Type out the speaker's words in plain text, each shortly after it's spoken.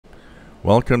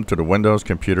Welcome to the Windows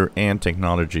Computer and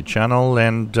Technology channel,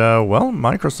 and well,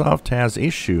 Microsoft has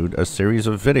issued a series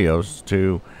of videos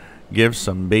to give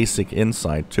some basic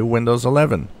insight to Windows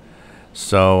 11.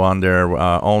 So on their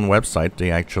own website,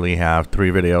 they actually have 3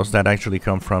 videos that actually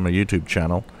come from a YouTube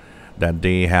channel that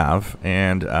they have,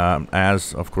 and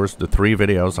as of course the 3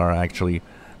 videos are actually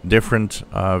different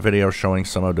videos showing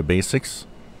some of the basics.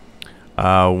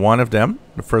 One of them,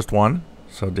 the first one,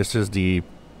 so this is the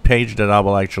page that I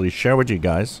will actually share with you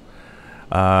guys.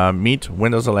 Meet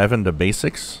Windows 11, the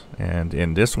basics, and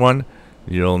in this one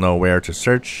you'll know where to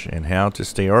search and how to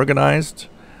stay organized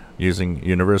using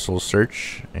universal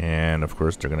search, and of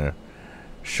course they're gonna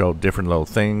show different little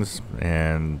things,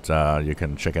 and you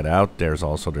can check it out. There's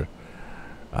also the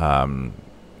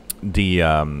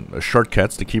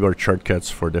shortcuts, the keyboard shortcuts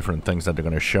for different things that they're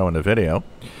going to show in the video.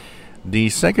 The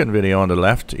second video on the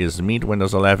left is Meet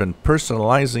Windows 11,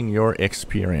 Personalizing Your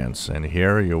Experience, and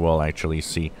here you will actually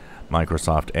see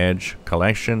Microsoft Edge,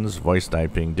 Collections, Voice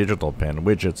Typing, Digital Pen,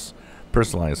 Widgets,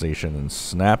 Personalization, and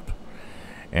Snap.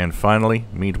 And finally,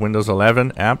 Meet Windows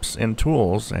 11, Apps and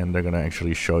Tools, and they're going to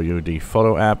actually show you the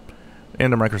Photo app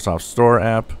and the Microsoft Store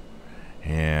app,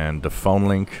 and the phone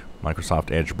link,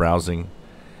 Microsoft Edge browsing,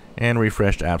 and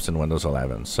refreshed apps in Windows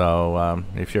 11. So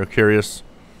if you're curious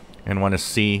and want to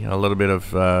see a little bit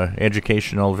of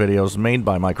educational videos made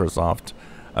by Microsoft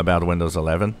about Windows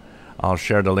 11, I'll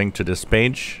share the link to this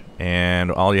page, and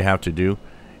all you have to do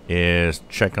is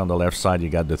check on the left side. You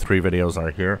got the 3 videos are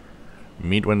here.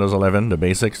 Meet Windows 11, the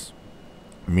basics,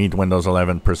 Meet Windows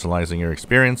 11, Personalizing Your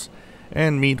Experience,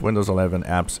 and Meet Windows 11,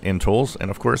 Apps and Tools. And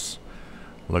of course,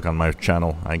 look on my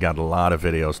channel, I got a lot of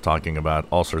videos talking about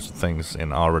all sorts of things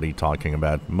and already talking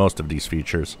about most of these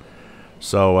features.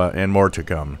 So, and more to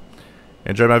come.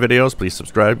 Enjoy my videos, please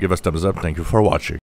subscribe, give us thumbs up, thank you for watching.